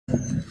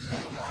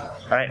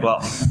All right, well,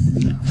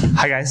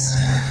 hi guys.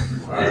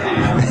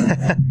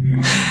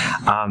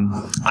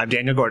 I'm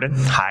Daniel Gordon.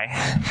 Hi.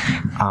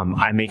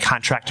 I'm a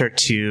contractor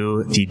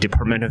to the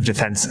Department of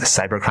Defense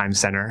Cybercrime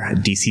Center,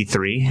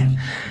 DC3.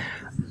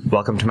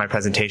 Welcome to my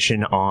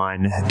presentation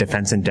on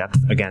defense in depth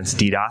against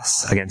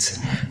DDoS, against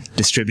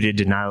distributed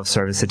denial of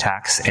service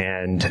attacks,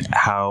 and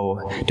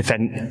how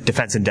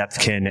defense in depth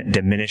can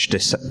diminish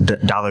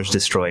dollars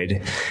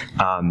destroyed.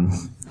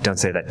 Don't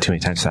say that too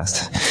many times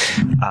fast.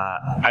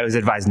 I was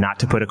advised not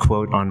to put a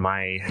quote on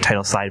my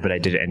title slide, but I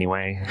did it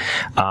anyway.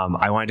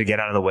 I wanted to get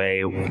out of the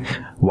way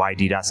why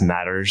DDoS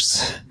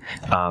matters.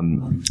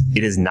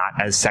 It is not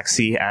as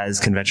sexy as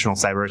conventional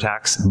cyber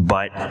attacks,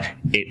 but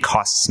it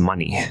costs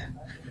money.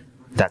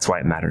 That's why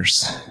it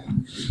matters.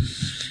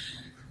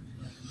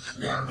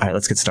 All right,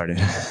 let's get started.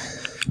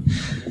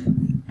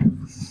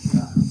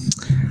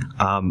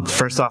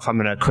 First off, I'm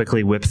going to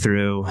quickly whip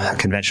through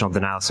conventional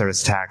denial of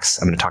service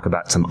attacks. I'm going to talk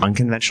about some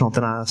unconventional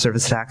denial of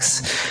service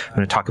attacks. I'm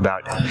going to talk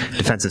about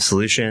defensive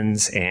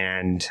solutions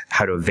and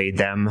how to evade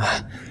them.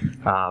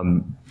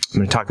 I'm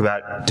going to talk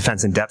about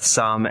defense in depth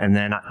some, and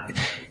then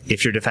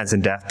if your defense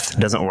in depth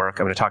doesn't work,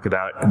 I'm going to talk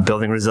about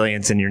building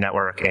resilience in your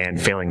network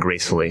and failing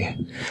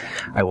gracefully.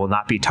 I will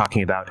not be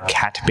talking about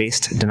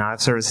cat-based denial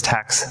of service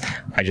attacks.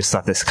 I just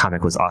thought this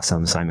comic was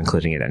awesome, so I'm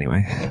including it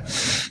anyway.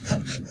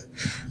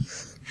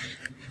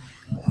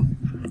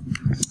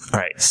 All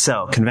right,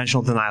 so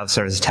conventional denial of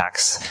service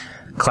attacks.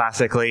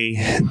 Classically,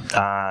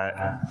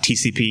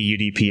 TCP,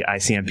 UDP,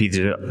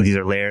 ICMP, these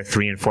are layer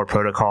 3 and 4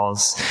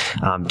 protocols.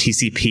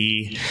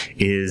 TCP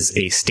is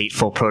a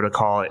stateful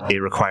protocol.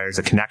 It requires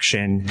a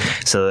connection.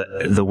 So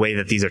the way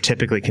that these are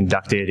typically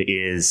conducted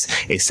is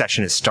a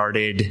session is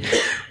started,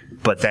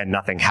 but then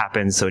nothing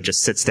happens, so it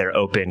just sits there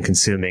open,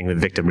 consuming the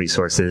victim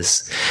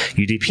resources.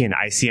 UDP and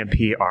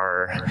ICMP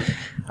are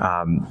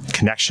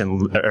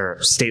connection or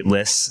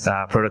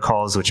stateless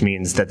protocols, which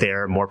means that they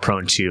are more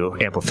prone to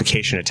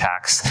amplification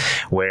attacks,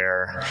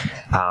 where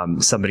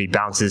somebody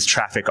bounces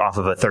traffic off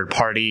of a third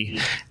party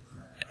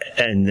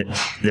and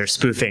they're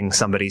spoofing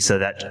somebody, so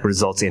that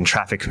results in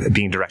traffic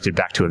being directed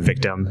back to a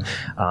victim.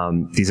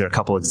 These are a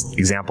couple of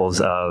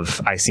examples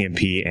of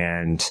ICMP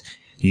and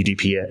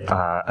UDP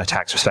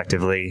attacks,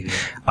 respectively.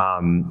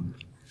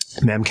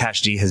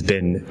 Memcached has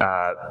been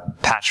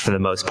patched for the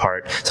most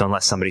part, so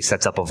unless somebody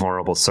sets up a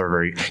vulnerable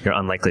server, you're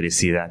unlikely to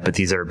see that. But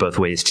these are both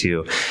ways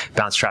to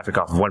bounce traffic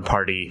off of one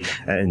party,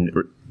 and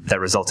that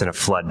results in a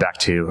flood back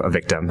to a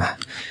victim.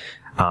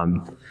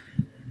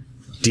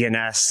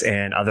 DNS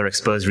and other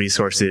exposed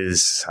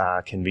resources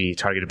can be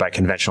targeted by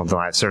conventional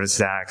denial of service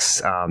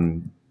attacks.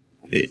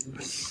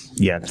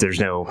 There's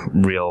no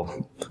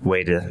real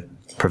way to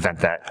prevent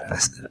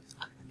that,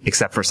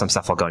 except for some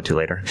stuff I'll go into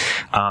later.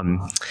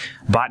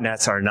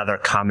 Botnets are another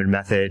common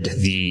method,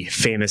 the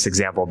famous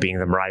example being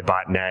the Mirai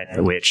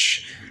botnet,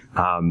 which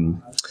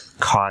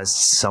caused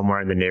somewhere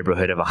in the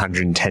neighborhood of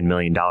 $110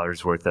 million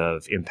worth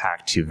of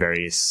impact to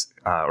various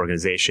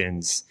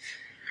organizations,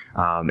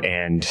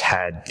 and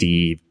had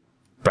the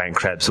Brian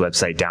Krebs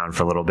website down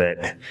for a little bit.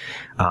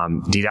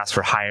 DDoS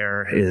for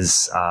hire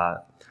is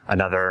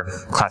another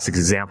classic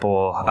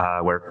example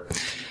where,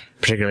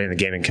 particularly in the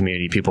gaming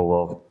community, people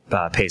will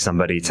pay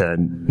somebody to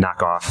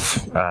knock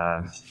off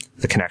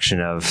the connection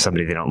of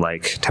somebody they don't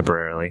like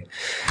temporarily.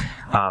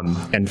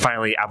 And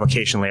finally,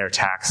 application layer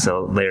attacks,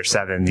 so layer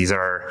 7. These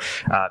are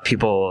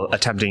people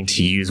attempting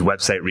to use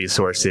website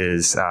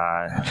resources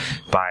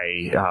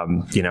by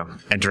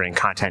entering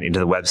content into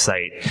the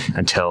website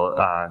until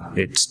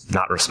it's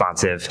not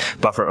responsive.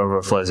 Buffer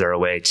overflows are a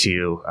way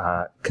to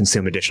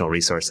consume additional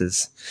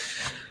resources.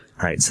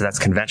 All right, so that's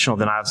conventional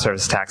denial of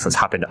service attacks. Let's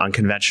hop into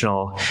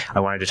unconventional.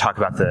 I wanted to talk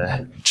about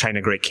the China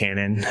Great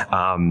Cannon.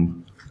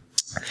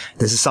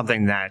 This is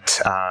something that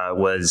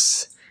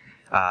was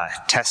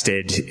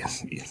tested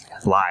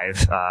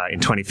live in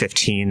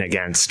 2015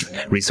 against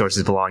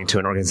resources belonging to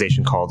an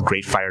organization called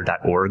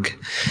greatfire.org.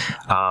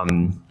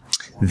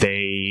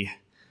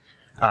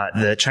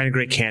 The China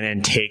Great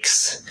Cannon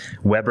takes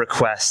web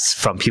requests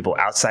from people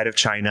outside of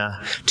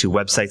China to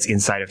websites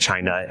inside of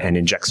China and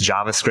injects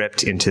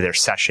JavaScript into their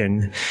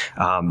session.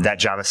 That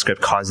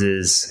JavaScript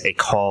causes a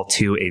call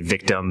to a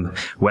victim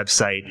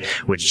website,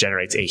 which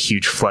generates a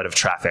huge flood of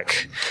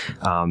traffic.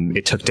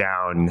 It took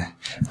down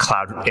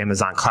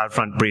Amazon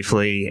CloudFront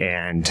briefly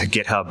and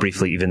GitHub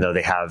briefly, even though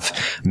they have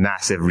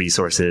massive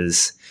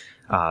resources,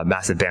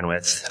 massive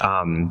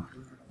bandwidth.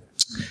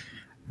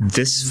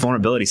 This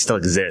vulnerability still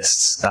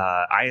exists.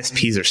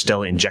 ISPs are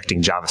still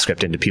injecting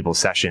JavaScript into people's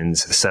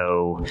sessions,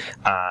 so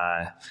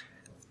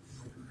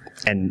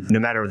and no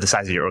matter the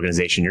size of your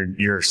organization,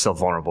 you're still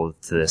vulnerable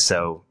to this.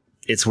 So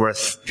it's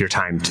worth your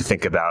time to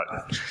think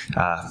about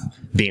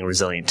being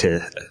resilient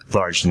to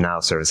large denial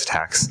of service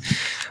attacks.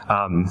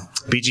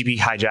 BGP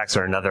hijacks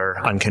are another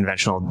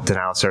unconventional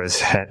denial of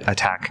service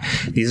attack.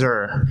 These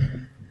are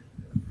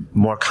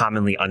more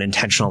commonly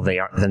unintentional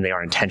than they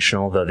are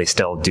intentional, though they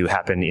still do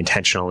happen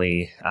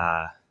intentionally,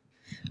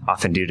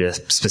 often due to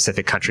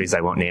specific countries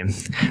I won't name.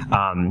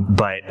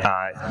 But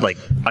like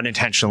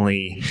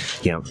unintentionally,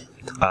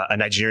 a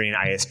Nigerian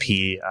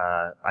ISP,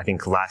 I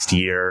think last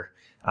year,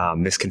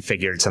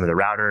 misconfigured some of the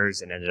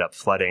routers and ended up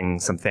flooding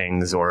some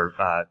things, or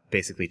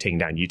basically taking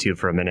down YouTube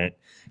for a minute,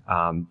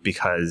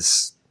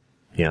 because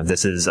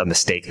this is a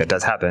mistake that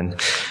does happen.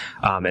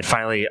 And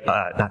finally,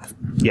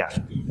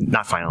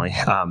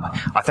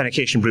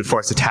 authentication brute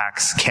force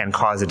attacks can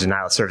cause a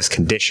denial of service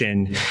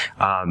condition.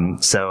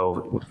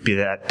 So be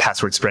that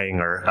password spraying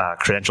or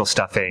credential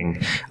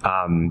stuffing,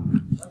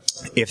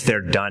 if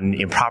they're done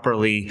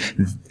improperly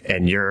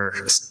and you're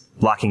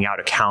locking out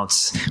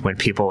accounts when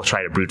people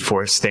try to brute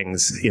force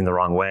things in the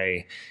wrong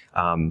way,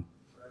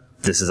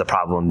 this is a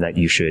problem that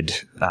you should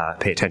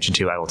pay attention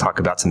to. I will talk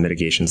about some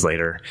mitigations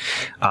later.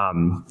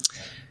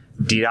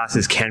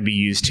 DDoSes can be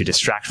used to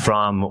distract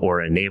from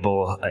or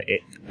enable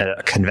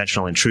a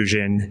conventional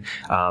intrusion.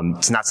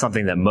 It's not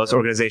something that most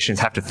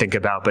organizations have to think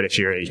about, but if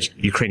you're a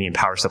Ukrainian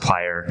power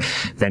supplier,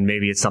 then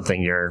maybe it's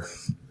something you're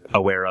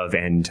aware of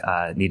and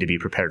need to be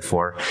prepared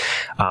for.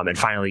 And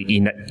finally,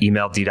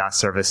 email DDoS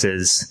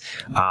services.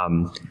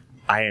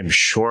 I am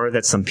sure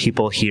that some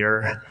people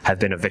here have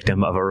been a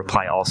victim of a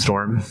reply all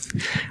storm.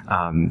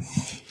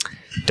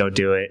 Don't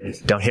do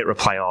it. Don't hit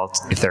reply all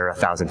if there are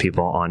 1,000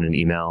 people on an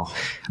email.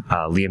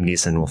 Liam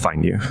Neeson will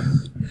find you.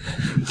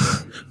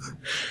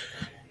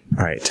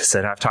 All right,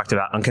 so now I've talked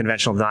about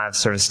unconventional denial of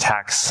service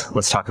attacks.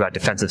 Let's talk about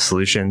defensive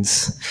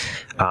solutions.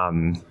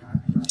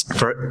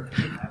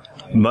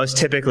 Most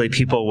typically,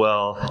 people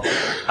will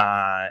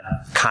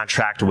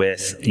contract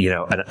with,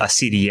 a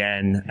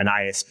CDN, an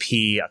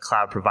ISP, a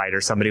cloud provider,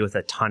 somebody with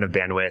a ton of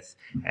bandwidth,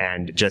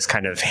 and just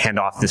kind of hand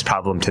off this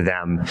problem to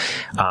them.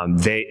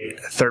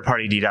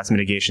 Third-party DDoS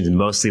mitigations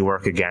mostly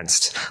work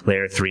against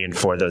layer 3 and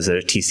 4, those are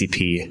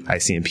TCP,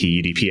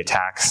 ICMP, UDP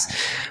attacks.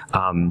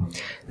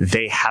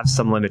 They have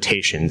some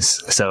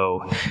limitations.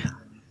 So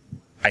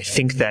I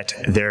think that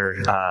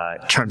their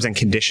terms and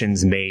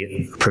conditions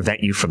may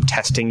prevent you from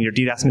testing your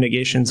DDoS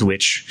mitigations,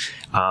 which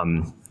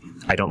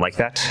I don't like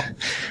that.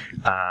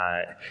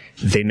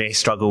 They may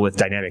struggle with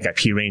dynamic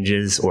IP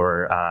ranges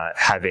or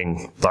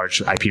having large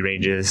IP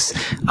ranges.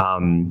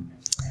 And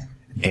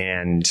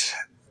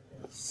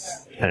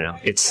I don't know,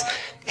 it's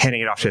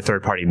handing it off to a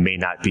third party may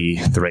not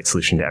be the right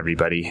solution to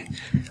everybody.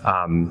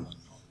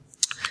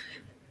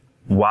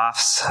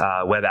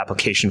 WAFs, web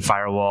application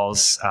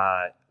firewalls,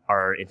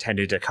 are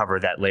intended to cover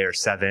that layer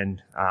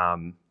 7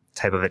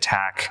 type of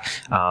attack.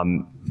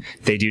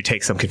 They do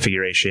take some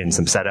configuration,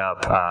 some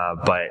setup,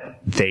 but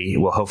they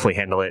will hopefully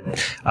handle it.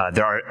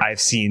 I've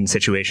seen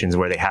situations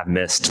where they have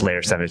missed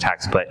layer 7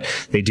 attacks, but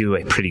they do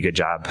a pretty good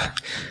job.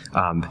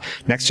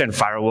 Next-gen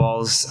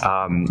firewalls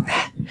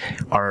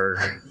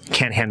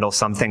can handle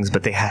some things,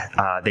 but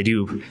they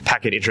do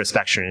packet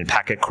introspection and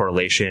packet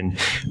correlation,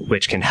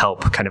 which can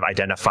help kind of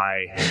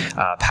identify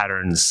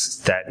patterns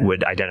that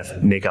would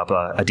make up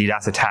a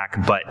DDoS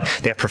attack, but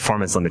they have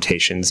performance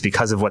limitations.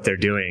 Because of what they're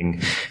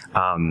doing,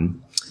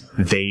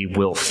 they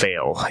will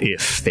fail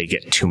if they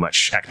get too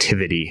much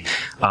activity.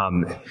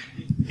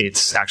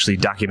 It's actually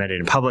documented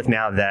in public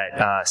now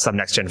that some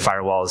next-gen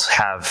firewalls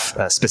have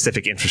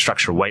specific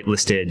infrastructure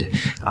whitelisted.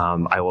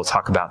 I will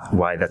talk about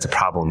why that's a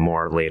problem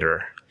more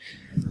later.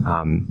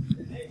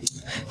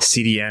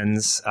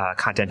 CDNs,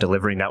 content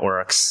delivery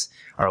networks,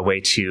 are a way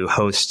to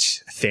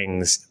host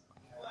things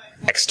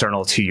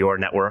external to your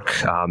network.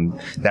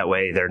 That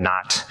way they're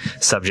not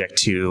subject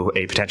to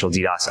a potential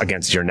DDoS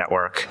against your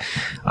network.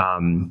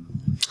 I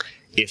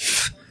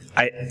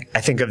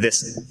think of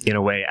this in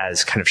a way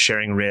as kind of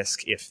sharing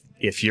risk.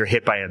 If you're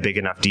hit by a big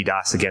enough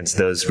DDoS against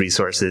those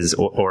resources,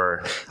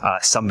 or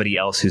somebody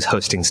else who's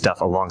hosting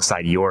stuff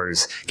alongside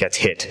yours gets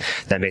hit,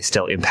 that may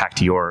still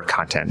impact your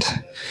content.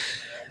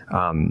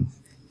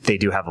 They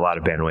do have a lot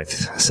of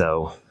bandwidth,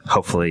 so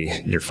hopefully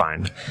you're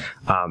fine.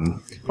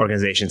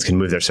 Organizations can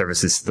move their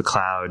services to the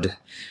cloud,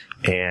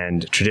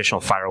 and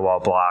traditional firewall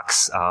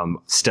blocks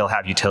still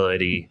have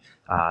utility,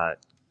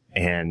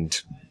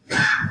 and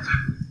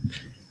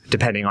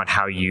depending on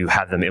how you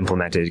have them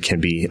implemented,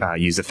 can be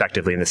used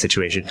effectively in this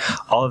situation.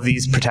 All of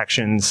these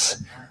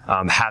protections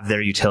have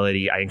their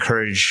utility. I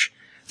encourage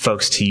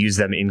folks to use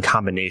them in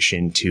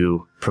combination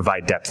to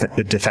provide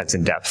defense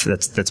in depth.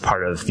 That's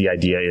part of the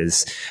idea.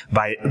 Is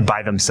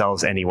by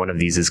themselves, any one of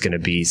these is going to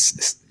be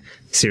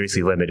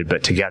seriously limited,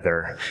 but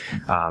together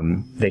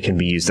they can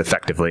be used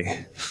effectively.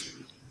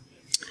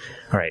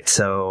 All right,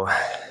 so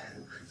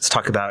let's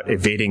talk about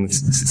evading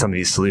some of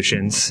these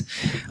solutions.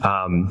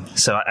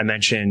 So I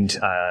mentioned,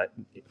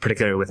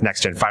 particularly with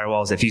next-gen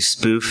firewalls, if you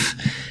spoof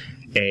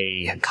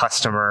a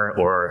customer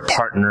or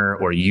partner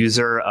or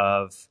user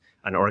of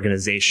an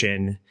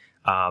organization,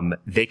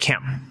 they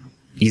can't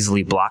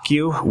easily block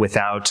you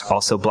without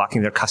also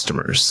blocking their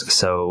customers.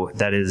 So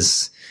that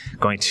is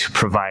going to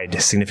provide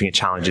significant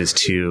challenges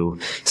to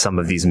some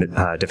of these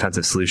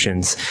defensive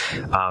solutions.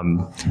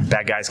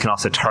 Bad guys can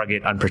also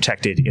target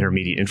unprotected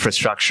intermediate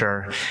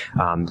infrastructure.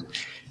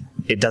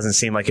 It doesn't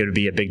seem like it would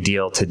be a big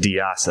deal to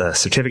DDoS a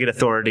certificate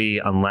authority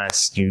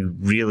unless you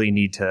really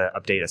need to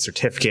update a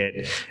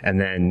certificate,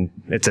 and then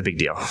it's a big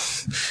deal.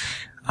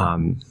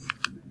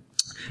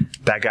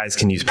 Bad guys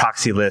can use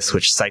proxy lists,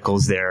 which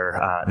cycles their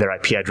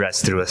IP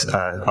address through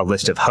a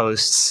list of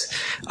hosts.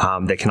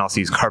 They can also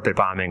use carpet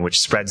bombing, which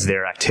spreads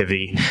their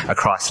activity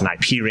across an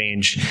IP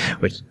range.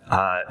 Which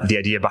the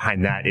idea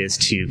behind that is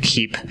to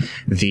keep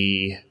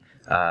the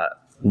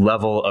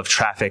level of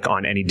traffic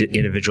on any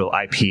individual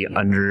IP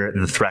under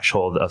the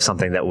threshold of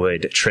something that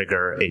would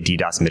trigger a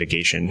DDoS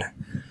mitigation.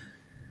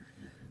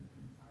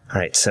 All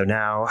right, so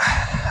now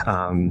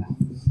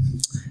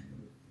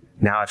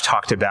I've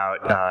talked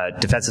about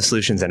defensive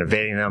solutions and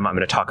evading them. I'm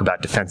going to talk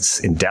about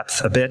defense in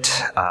depth a bit.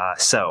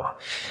 So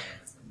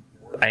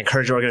I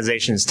encourage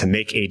organizations to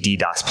make a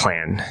DDoS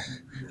plan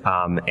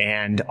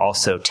and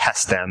also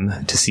test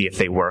them to see if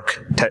they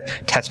work.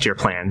 Test your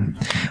plan.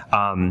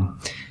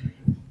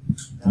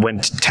 When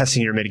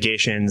testing your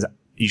mitigations,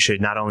 you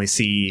should not only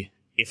see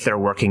if they're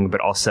working,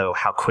 but also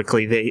how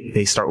quickly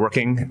they start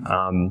working.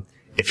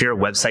 If your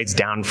website's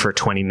down for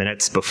 20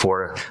 minutes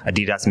before a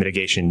DDoS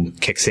mitigation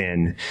kicks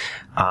in,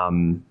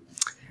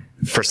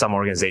 for some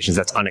organizations,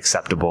 that's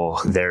unacceptable.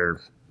 They're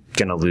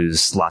going to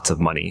lose lots of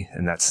money,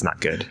 and that's not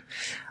good.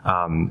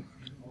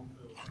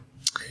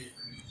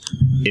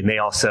 It may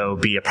also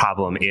be a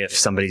problem if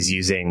somebody's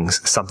using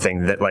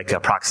something that, like a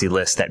proxy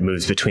list that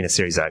moves between a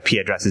series of IP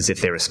addresses.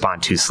 If they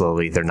respond too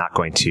slowly, they're not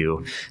going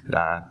to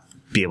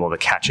be able to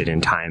catch it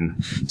in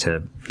time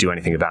to do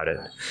anything about it.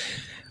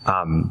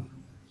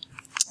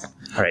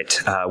 All right,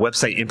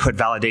 website input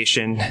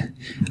validation.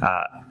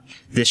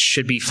 This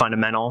should be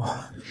fundamental.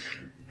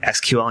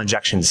 SQL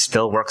injections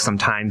still work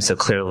sometimes, so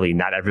clearly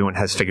not everyone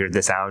has figured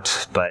this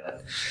out,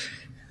 but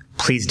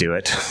please do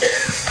it.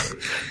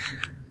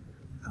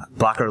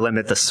 Block or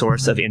limit the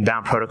source of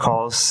inbound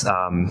protocols,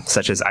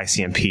 such as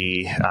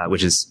ICMP,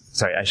 which is,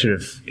 sorry, I should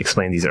have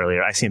explained these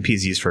earlier. ICMP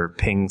is used for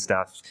ping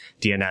stuff.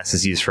 DNS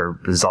is used for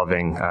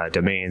resolving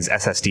domains.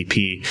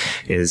 SSDP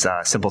is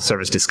simple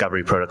service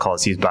discovery protocol.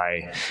 It's used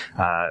by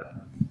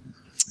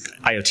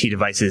IoT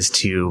devices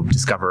to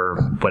discover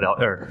what else,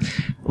 or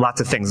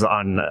lots of things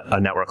on a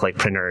network like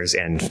printers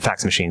and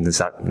fax machines,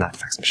 not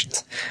fax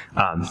machines,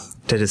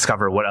 to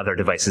discover what other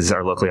devices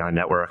are locally on a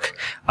network.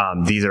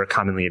 These are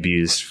commonly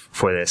abused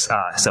for this.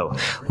 So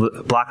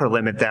block or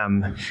limit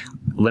them.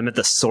 Limit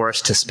the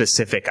source to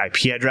specific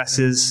IP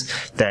addresses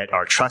that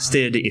are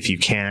trusted if you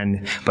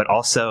can, but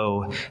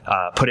also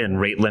put in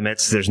rate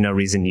limits. There's no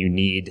reason you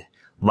need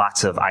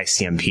lots of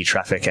ICMP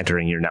traffic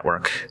entering your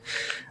network.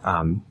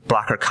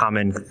 Block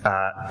common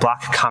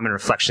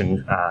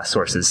reflection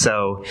sources.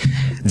 So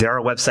there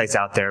are websites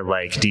out there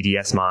like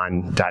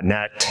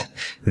ddsmon.net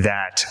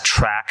that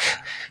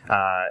track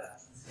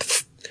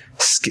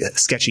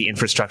sketchy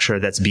infrastructure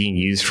that's being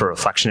used for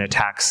reflection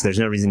attacks. There's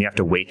no reason you have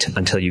to wait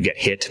until you get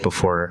hit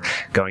before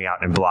going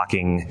out and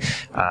blocking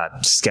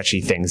sketchy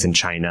things in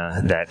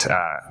China that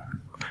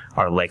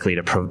are likely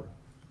to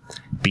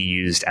be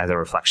used as a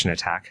reflection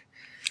attack.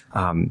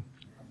 And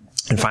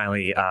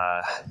finally,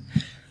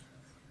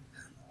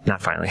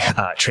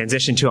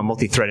 transition to a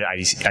multi-threaded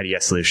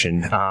IDS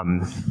solution.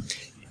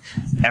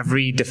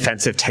 Every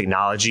defensive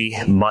technology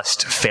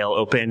must fail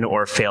open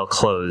or fail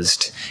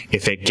closed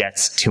if it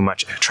gets too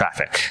much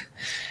traffic.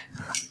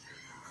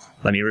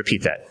 Let me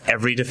repeat that.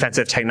 Every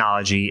defensive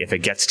technology, if it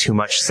gets too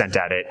much sent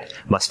at it,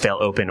 must fail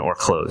open or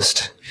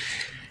closed.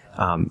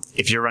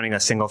 If you're running a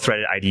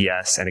single-threaded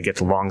IDS and it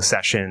gets long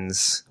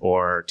sessions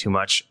or too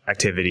much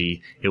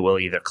activity, it will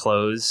either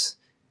close,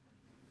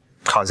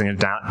 causing a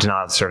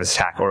denial of service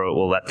attack, or it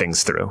will let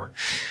things through.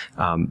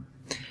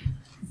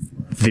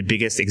 The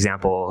biggest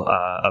example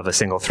of a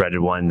single-threaded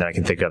one that I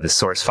can think of is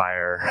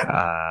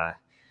SourceFire.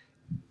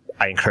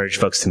 I encourage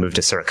folks to move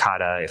to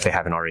Suricata if they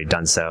haven't already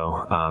done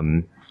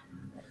so.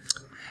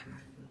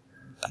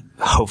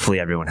 Hopefully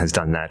everyone has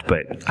done that,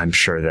 but I'm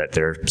sure that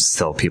there are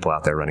still people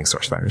out there running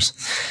SourceFires.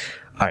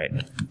 All right,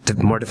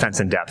 more defense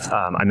in depth.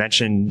 I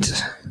mentioned,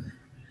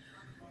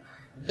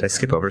 did I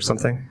skip over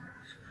something?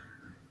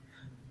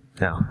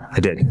 No, I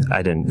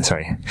didn't,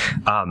 sorry.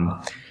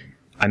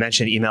 I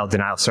mentioned email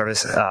denial of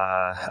service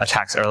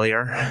attacks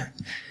earlier.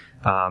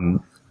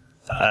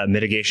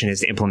 Mitigation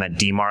is to implement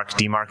DMARC.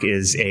 DMARC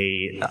is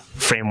a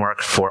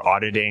framework for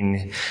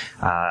auditing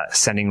email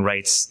sending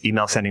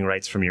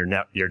rights from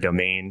your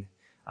domain.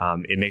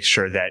 It makes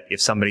sure that if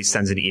somebody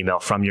sends an email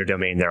from your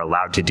domain, they're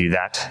allowed to do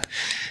that.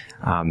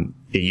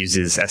 It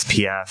uses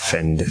SPF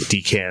and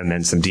DKIM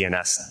and some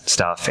DNS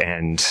stuff,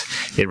 and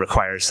it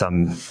requires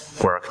some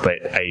work,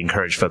 but I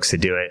encourage folks to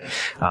do it.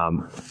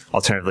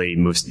 Alternatively,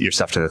 move your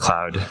stuff to the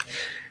cloud.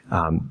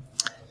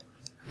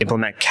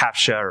 Implement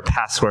CAPTCHA or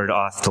password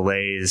auth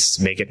delays,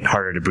 make it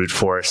harder to brute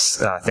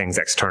force things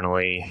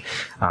externally.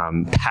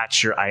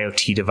 Patch your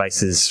IoT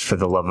devices for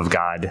the love of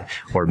God,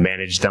 or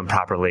manage them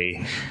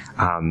properly.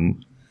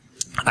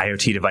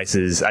 IoT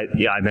devices, I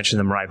mentioned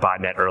the Mirai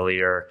botnet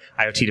earlier.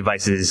 IoT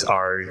devices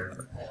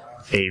are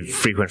a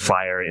frequent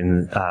flyer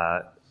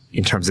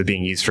in terms of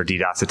being used for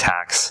DDoS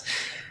attacks.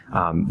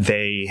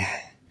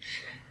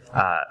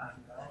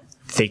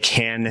 they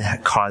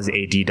can cause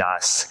a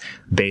DDoS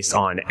based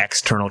on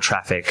external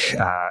traffic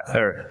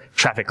or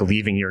traffic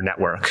leaving your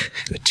network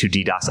to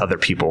DDoS other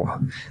people.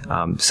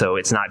 So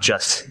it's not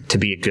just to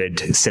be a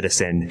good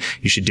citizen.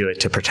 You should do it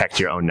to protect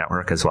your own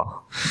network as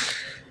well.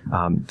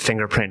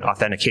 Fingerprint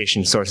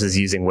authentication sources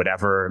using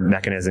whatever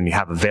mechanism you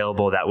have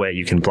available. That way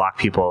you can block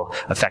people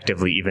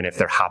effectively even if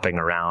they're hopping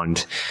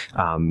around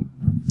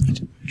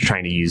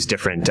trying to use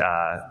different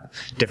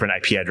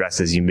IP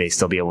addresses. You may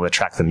still be able to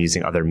track them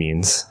using other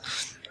means.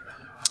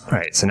 All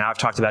right, so now I've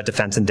talked about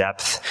defense in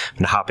depth. I'm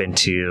going to hop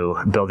into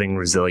building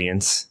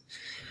resilience.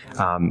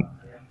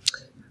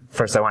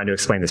 First, I wanted to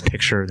explain this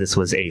picture. This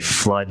was a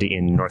flood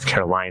in North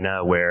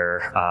Carolina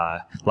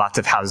where lots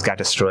of houses got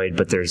destroyed,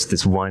 but there's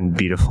this one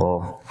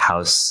beautiful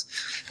house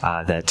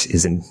that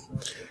is in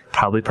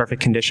probably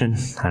perfect condition.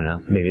 I don't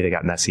know, maybe they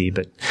got messy,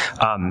 but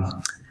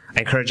I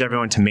encourage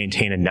everyone to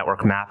maintain a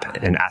network map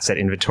and asset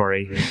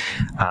inventory.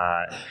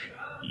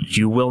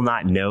 You will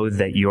not know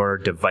that your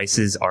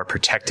devices are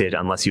protected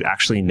unless you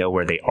actually know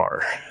where they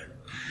are.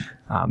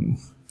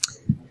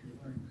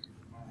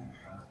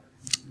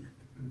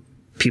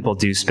 People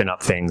do spin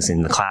up things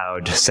in the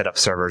cloud, set up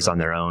servers on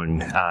their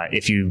own. I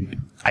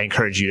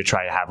encourage you to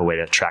try to have a way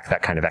to track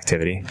that kind of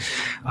activity.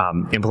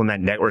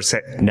 Implement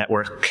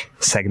network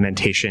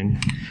segmentation.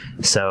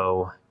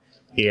 So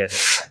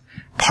if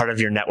part of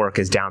your network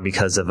is down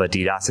because of a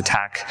DDoS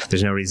attack,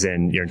 there's no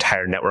reason your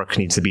entire network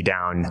needs to be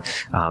down.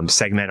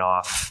 Segment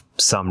off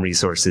some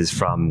resources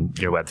from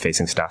your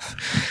web-facing stuff.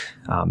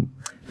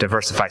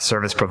 Diversify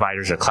service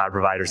providers or cloud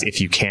providers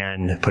if you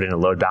can. Put in a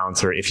load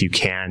balancer if you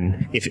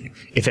can,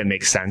 if it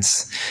makes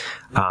sense.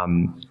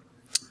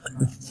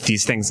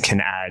 These things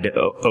can add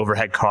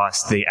overhead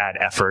costs. They add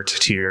effort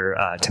to your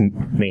to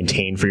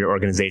maintain for your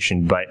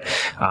organization. But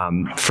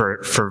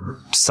for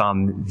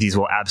some, these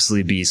will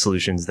absolutely be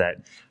solutions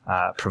that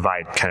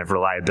provide kind of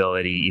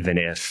reliability, even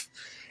if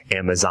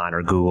Amazon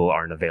or Google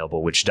aren't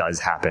available, which does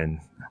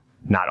happen.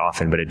 Not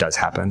often, but it does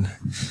happen.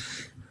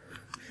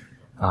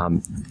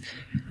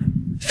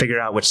 Figure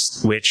out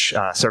which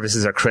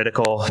services are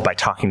critical by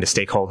talking to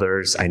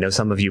stakeholders. I know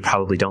some of you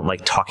probably don't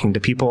like talking to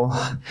people,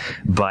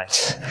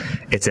 but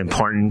it's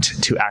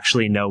important to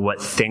actually know what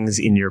things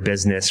in your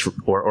business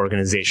or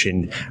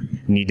organization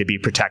need to be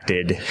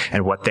protected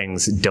and what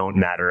things don't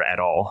matter at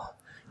all.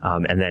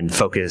 And then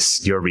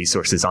focus your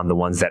resources on the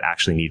ones that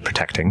actually need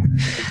protecting.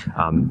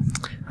 All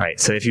right,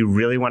 so if you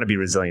really want to be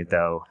resilient,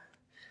 though,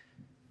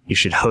 you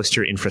should host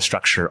your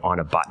infrastructure on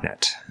a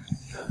botnet.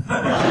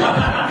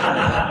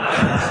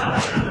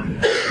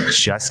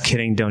 Just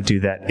kidding, don't do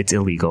that. It's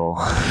illegal.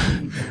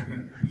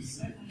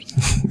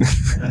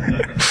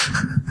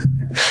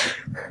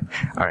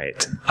 All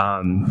right,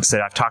 so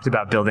I've talked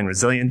about building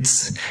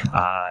resilience.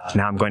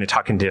 Now I'm going to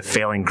talk into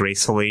failing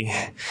gracefully.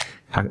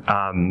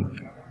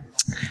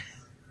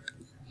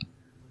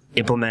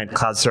 Implement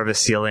cloud service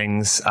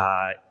ceilings.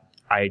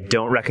 I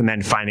don't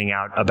recommend finding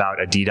out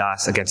about a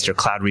DDoS against your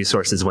cloud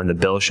resources when the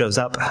bill shows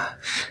up.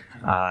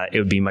 It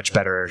would be much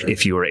better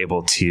if you were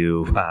able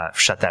to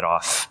shut that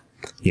off,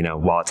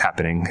 while it's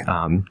happening.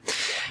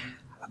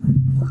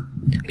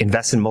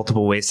 Invest in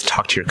multiple ways to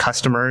talk to your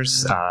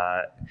customers.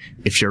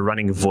 If you're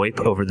running VoIP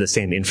over the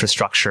same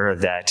infrastructure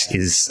that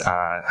is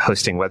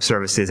hosting web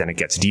services and it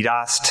gets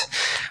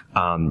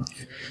DDoSed,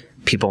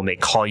 people may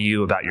call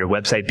you about your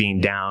website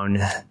being down,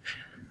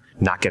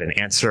 not get an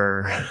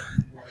answer,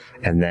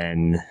 and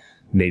then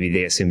maybe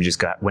they assume you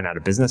just went out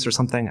of business or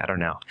something. I don't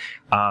know.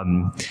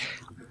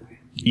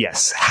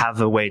 Yes, have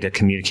a way to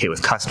communicate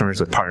with customers,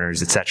 with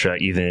partners, etc.,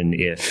 even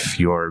if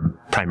your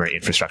primary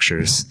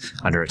infrastructure is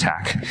under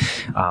attack.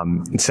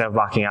 Instead of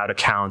locking out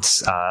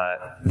accounts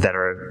that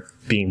are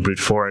being brute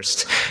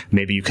forced,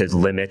 maybe you could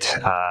limit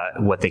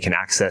what they can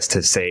access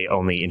to, say,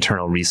 only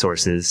internal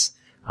resources.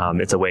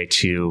 It's a way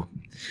to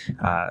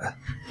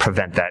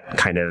prevent that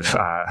kind of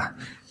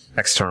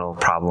external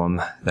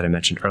problem that I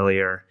mentioned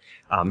earlier.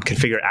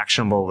 Configure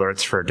actionable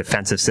alerts for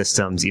defensive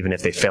systems, even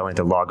if they fail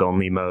into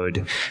log-only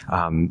mode.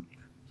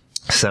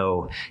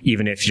 So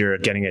even if you're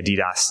getting a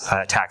DDoS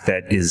attack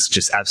that is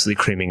just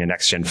absolutely creaming a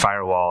next-gen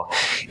firewall,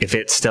 if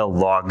it still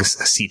logs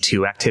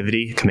C2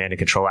 activity, command and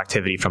control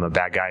activity from a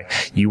bad guy,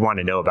 you want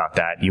to know about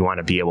that. You want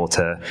to be able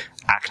to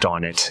act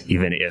on it,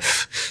 even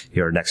if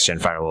your next-gen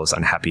firewall is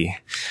unhappy.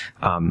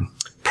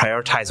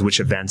 Prioritize which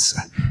events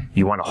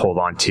you want to hold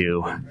on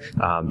to,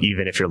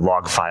 even if your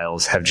log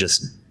files have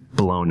just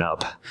blown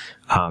up.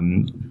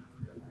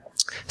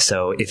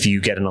 So if you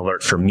get an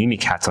alert for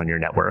Mimikatz on your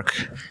network,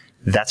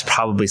 that's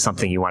probably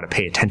something you want to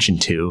pay attention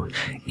to,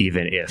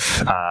 even if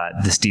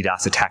this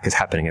DDoS attack is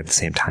happening at the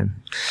same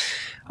time.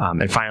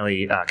 And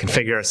finally,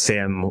 configure a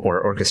SIM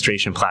or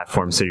orchestration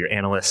platform so your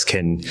analysts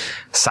can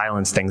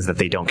silence things that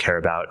they don't care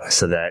about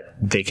so that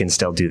they can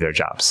still do their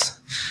jobs.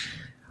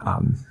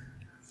 Let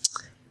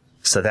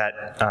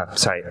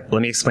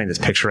me explain this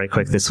picture right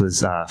quick. This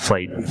was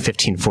flight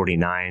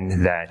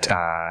 1549 that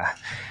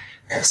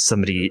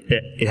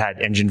it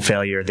had engine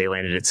failure. They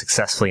landed it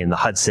successfully in the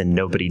Hudson.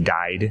 Nobody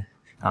died.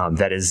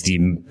 That is the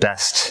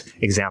best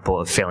example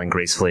of failing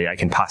gracefully I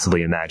can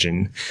possibly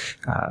imagine.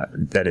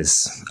 That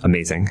is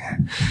amazing.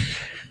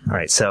 All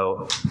right,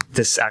 so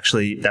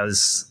that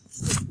was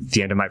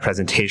the end of my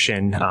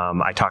presentation.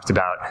 I talked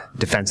about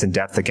defense in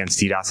depth against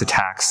DDoS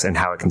attacks and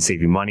how it can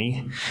save you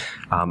money.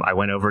 I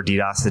went over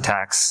DDoS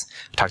attacks,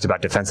 talked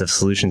about defensive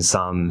solutions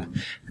some,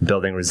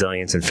 building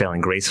resilience and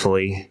failing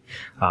gracefully.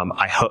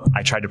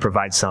 I tried to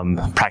provide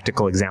some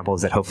practical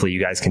examples that hopefully you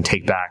guys can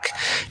take back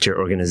to your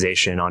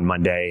organization on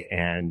Monday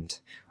and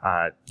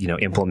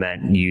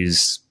implement and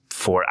use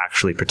for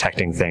actually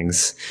protecting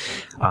things.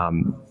 I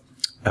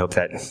hope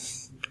that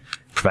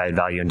provided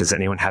value. And does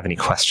anyone have any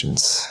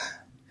questions?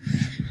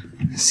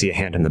 See a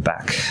hand in the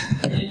back.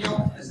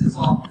 This is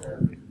off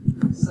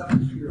the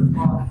subject of your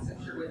talk.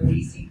 Since you're with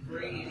DC3,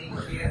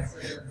 any chance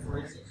of the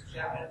forensics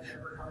cabinet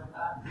ever coming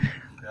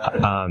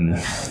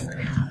back?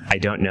 I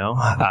don't know.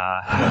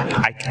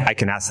 I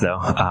can ask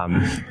though.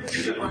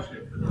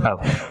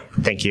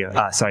 Thank you.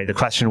 Sorry, the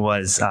question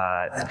was,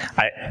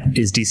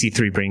 is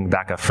DC3 bringing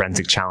back a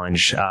forensic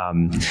challenge?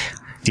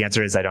 The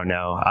answer is I don't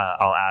know.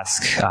 I'll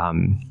ask.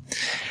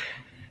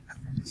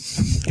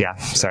 Yeah,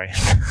 sorry.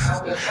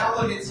 How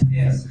long it's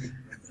missed?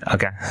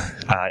 Okay.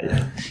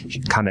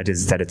 Comment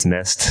is that it's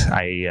missed.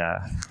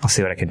 I'll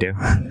see what I can do.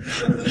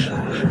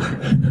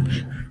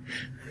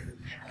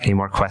 Any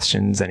more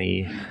questions?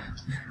 Any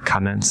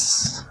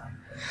comments?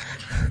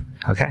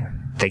 Okay.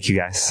 Thank you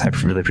guys. I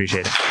really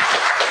appreciate it.